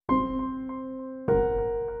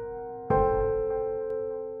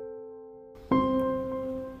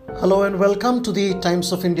Hello and welcome to the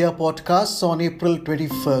Times of India podcast on April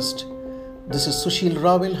 21st. This is Sushil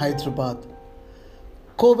Rao in Hyderabad.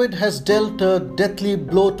 COVID has dealt a deathly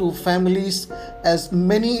blow to families as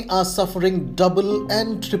many are suffering double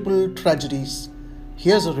and triple tragedies.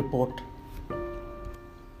 Here's a report.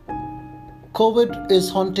 COVID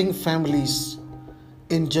is haunting families.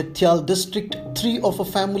 In Jagtial district, 3 of a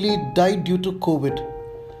family died due to COVID.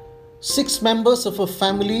 6 members of a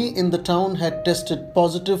family in the town had tested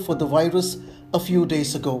positive for the virus a few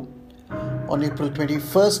days ago. On April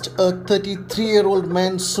 21st, a 33-year-old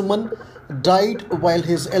man, Suman, died while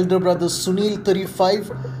his elder brother Sunil,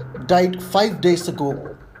 35, died 5 days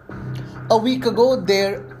ago. A week ago,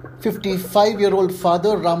 their 55-year-old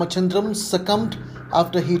father, Ramachandram, succumbed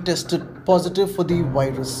after he tested positive for the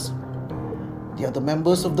virus. The other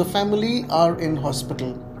members of the family are in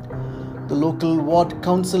hospital. The local ward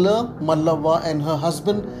councillor, Mallava, and her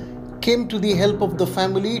husband came to the help of the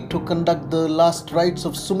family to conduct the last rites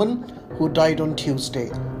of Suman, who died on Tuesday.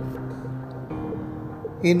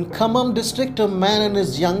 In Khammam district, a man and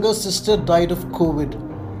his younger sister died of COVID.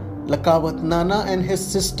 Lakawat Nana and his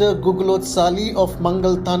sister Gugulot Sali of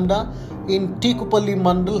Mangal Tanda in Tikupalli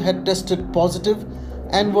Mandal had tested positive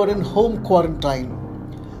and were in home quarantine.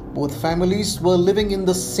 Both families were living in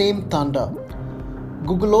the same Tanda.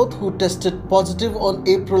 Gugulot, who tested positive on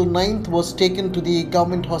April 9th, was taken to the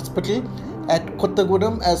government hospital at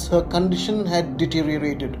Kottagudam as her condition had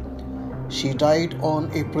deteriorated. She died on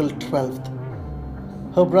April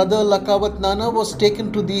 12th. Her brother Lakawat Nana was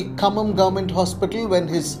taken to the Khammam government hospital when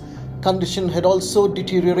his condition had also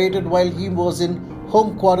deteriorated while he was in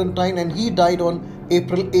home quarantine, and he died on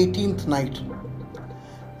April 18th night.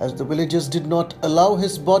 As the villagers did not allow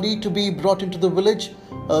his body to be brought into the village,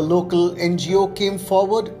 a local NGO came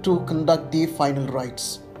forward to conduct the final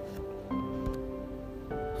rites.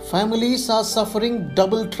 Families are suffering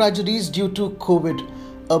double tragedies due to COVID.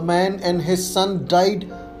 A man and his son died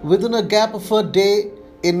within a gap of a day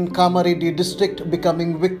in Kamareddy district,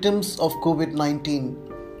 becoming victims of COVID-19.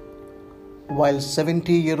 While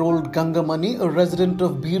 70-year-old Gangamani, a resident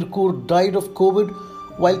of Birkur, died of COVID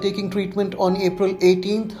while taking treatment on April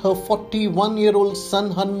 18th, her 41-year-old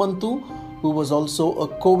son Hanmantu, who was also a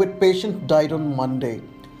COVID patient, died on Monday.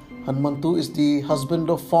 Hanmantu is the husband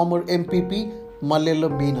of former MPP Mallela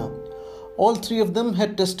Meena. All 3 of them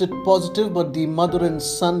had tested positive, but the mother and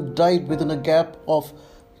son died within a gap of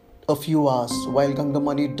a few hours. While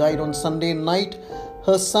Gangamani died on Sunday night,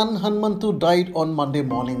 her son Hanmantu died on Monday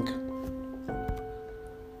morning.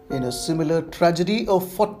 In a similar tragedy, a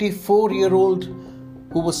 44-year-old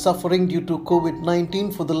who was suffering due to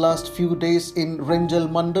COVID-19 for the last few days in Renjal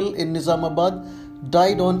Mandal in Nizamabad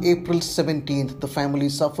died on April 17th. The family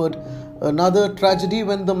suffered another tragedy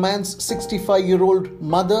when the man's 65-year-old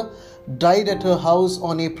mother died at her house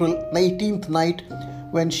on April 18th night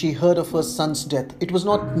when she heard of her son's death. It was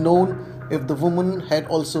not known if the woman had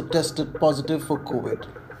also tested positive for COVID.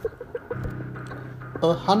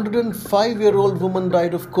 A 105-year-old woman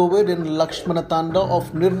died of COVID in Lakshmanatanda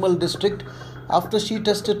of Nirmal district after she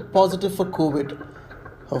tested positive for COVID.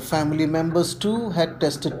 Her family members too had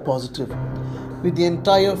tested positive. With the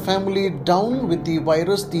entire family down with the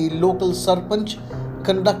virus, the local Sarpanch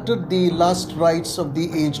conducted the last rites of the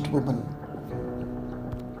aged woman.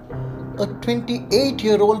 A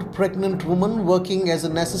 28-year-old pregnant woman working as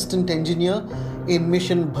an assistant engineer in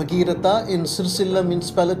Mission Bhagiratha in Sirsilla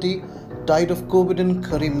municipality died of COVID in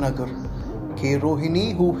Karimnagar. K.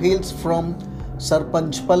 Rohini, who hails from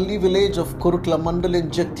Sarpanchpalli village of Kurutla Mandal in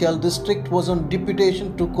Jagtial district, was on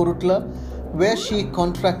deputation to Kurutla where she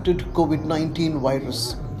contracted COVID-19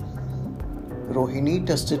 virus. Rohini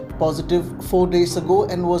tested positive 4 days ago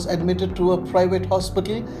and was admitted to a private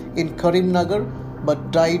hospital in Karimnagar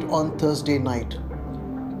but died on Thursday night.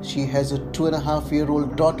 She has a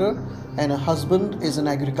 2.5-year-old daughter and her husband is an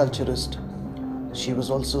agriculturist. She was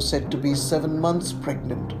also said to be 7 months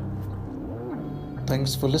pregnant.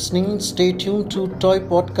 Thanks for listening. Stay tuned to Toy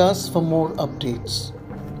Podcasts for more updates.